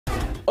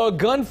A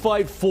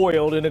gunfight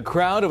foiled in a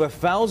crowd of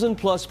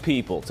 1,000+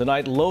 people.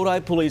 Tonight, Lodi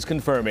police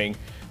confirming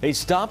they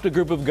stopped a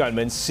group of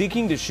gunmen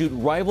seeking to shoot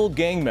rival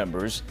gang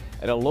members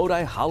at a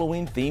Lodi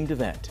Halloween-themed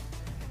event.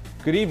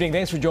 Good evening.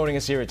 Thanks for joining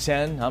us here at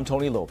 10. I'm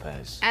Tony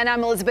Lopez. And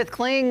I'm Elizabeth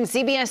Kling.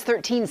 CBS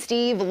 13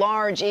 Steve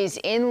Large is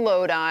in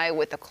Lodi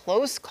with a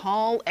close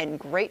call and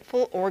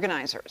grateful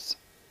organizers.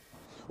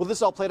 Well,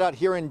 this all played out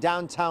here in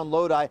downtown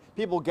Lodi.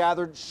 People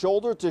gathered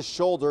shoulder to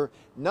shoulder,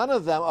 none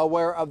of them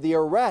aware of the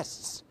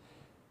arrests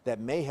that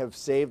may have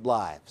saved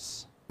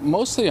lives.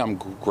 Mostly I'm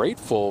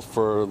grateful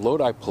for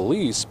Lodi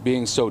police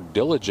being so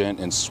diligent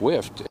and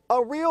swift.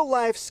 A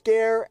real-life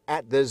scare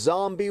at the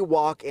Zombie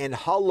Walk and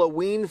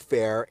Halloween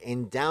Fair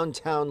in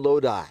downtown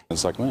Lodi.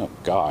 It's like, oh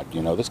God,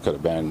 you know, this could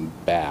have been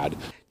bad.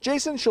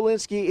 Jason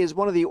Shalinsky is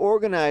one of the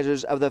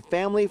organizers of the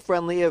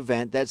family-friendly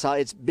event that saw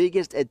its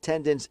biggest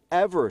attendance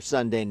ever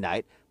Sunday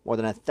night, more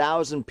than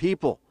 1,000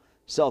 people.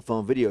 Cell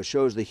phone video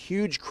shows the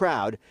huge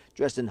crowd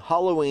dressed in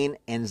Halloween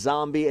and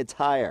zombie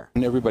attire.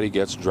 And everybody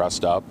gets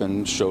dressed up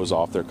and shows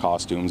off their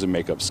costumes and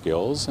makeup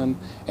skills and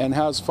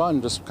has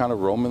fun just kind of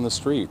roaming the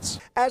streets.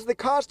 As the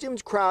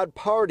costumes crowd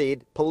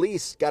partied,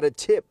 police got a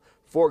tip.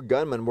 4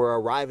 gunmen were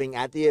arriving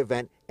at the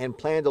event and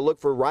planned to look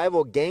for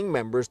rival gang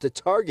members to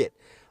target.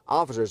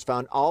 Officers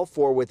found all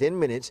 4 within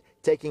minutes,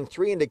 taking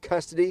 3 into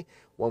custody.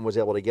 1 was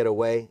able to get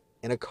away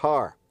in a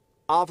car.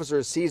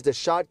 Officers seized a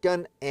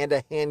shotgun and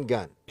a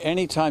handgun.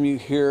 Anytime you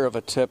hear of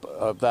a tip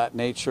of that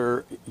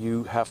nature,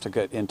 you have to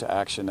get into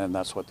action, and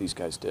that's what these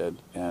guys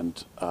did.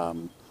 And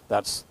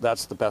that's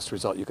the best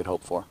result you could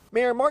hope for.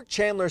 Mayor Mark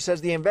Chandler says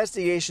the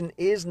investigation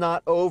is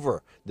not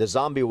over. The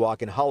Zombie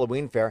Walk and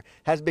Halloween Fair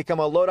has become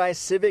a Lodi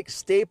civic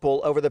staple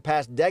over the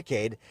past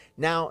decade.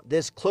 Now,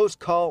 this close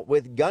call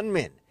with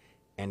gunmen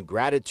and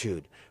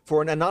gratitude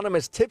for an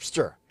anonymous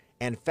tipster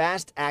and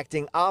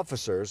fast-acting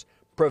officers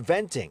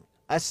preventing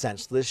a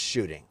senseless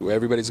shooting.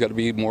 Everybody's got to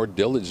be more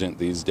diligent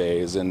these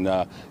days and,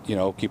 you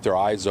know, keep their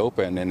eyes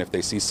open. And if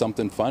they see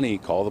something funny,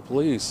 call the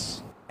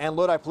police. And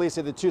Lodi police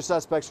say the 2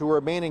 suspects who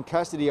remain in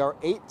custody are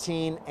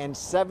 18 and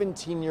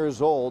 17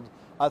 years old.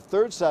 A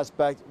 3rd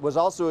suspect was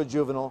also a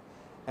juvenile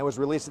and was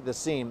released at the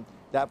scene.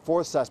 That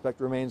 4th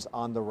suspect remains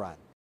on the run.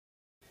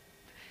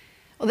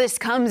 Well, this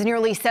comes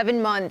nearly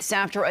 7 months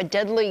after a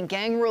deadly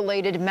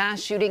gang-related mass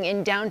shooting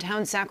in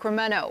downtown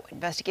Sacramento.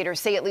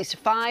 Investigators say at least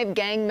 5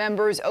 gang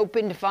members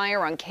opened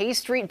fire on K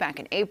Street back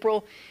in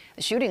April.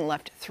 The shooting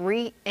left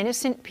 3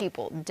 innocent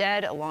people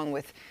dead, along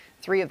with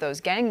 3 of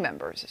those gang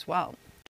members as well.